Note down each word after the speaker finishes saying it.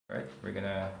Right, we're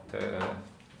gonna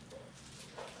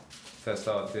test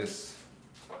out this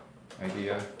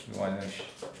idea. You want to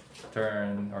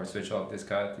turn or switch off this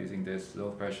cat using this low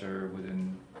pressure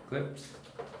wooden clips.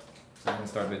 So we're gonna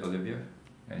start with Olivia,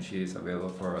 and she is available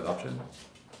for adoption.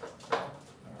 Alright,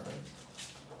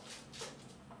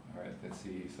 let's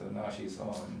see. So now she's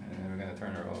on, and then we're gonna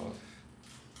turn her off.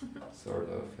 Sort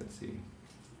of, let's see.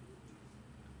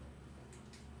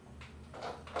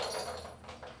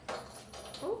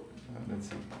 Let's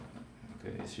see.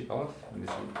 Okay, is she off? Let me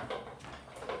see.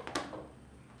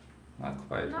 Not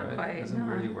quite, Not right? quite, Doesn't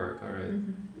no. really work. All right.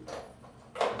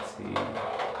 Let's see.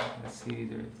 Let's see.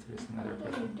 There's another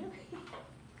What are you button. doing?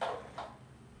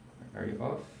 Are you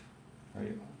off? Are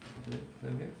you off?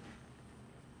 Olivia?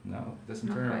 No, it doesn't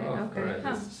Not turn her quite, off. okay. All right. Huh.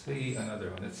 Let's see another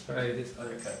one. Let's try this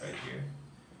other cat right here.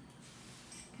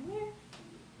 Come here.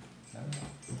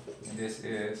 And this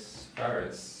is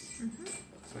Farris.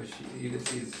 So you can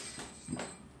see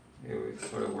it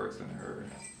sort of works on her.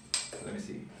 So let me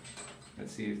see.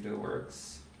 Let's see if it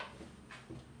works.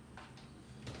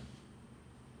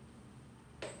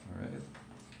 Alright.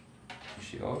 Is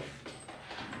she off?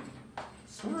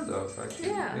 Sort of, actually.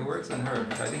 Yeah. It works on her.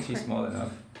 I think she's small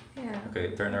enough. Yeah.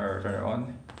 Okay, turn her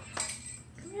on.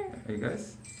 Come here. Are you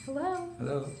guys? Hello.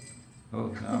 Hello? Oh,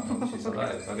 no, she's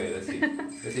alive. Okay, let's see.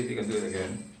 Let's see if you can do it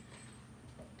again.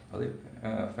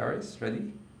 Farris,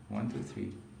 ready? 1, 2,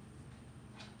 3.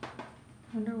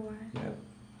 Wonder why. Yep.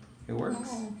 It works.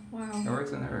 Oh, wow. It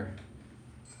works on her.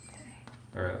 Okay.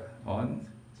 Alright, on.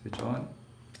 Switch on.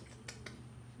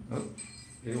 Oh,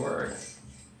 it works.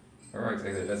 It works.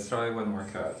 Okay, let's try one more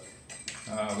cat.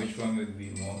 Which one would be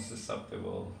most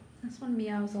susceptible? This one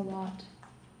meows a lot.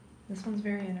 This one's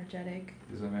very energetic.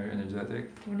 This one very energetic.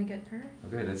 You want to get her?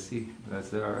 Okay, let's see. Let's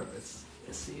see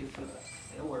if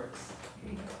it works.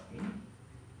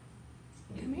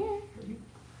 Come here.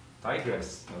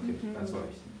 Tigress. Okay, that's why.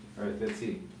 Alright, let's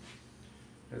see.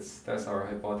 Let's test our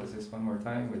hypothesis one more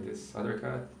time with this other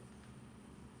cat.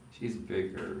 She's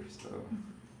bigger, so.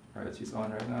 Alright, she's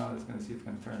on right now. Let's gonna see if we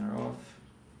can turn her off.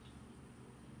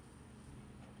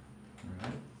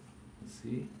 Alright, let's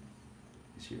see.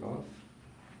 Is she off?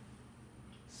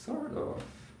 Sort of.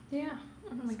 Yeah.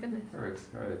 Oh my goodness. Works.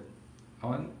 Alright.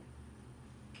 On.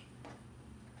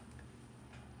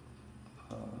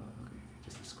 Okay,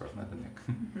 just a scruff, not the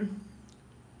neck.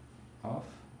 Off.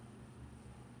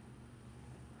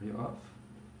 Are you off?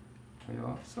 Are you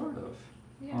off? Sort of.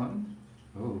 Yeah. On.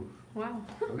 Oh. Wow.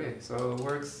 Okay, so it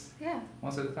works Yeah.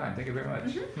 most of the time. Thank you very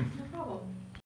much. No problem.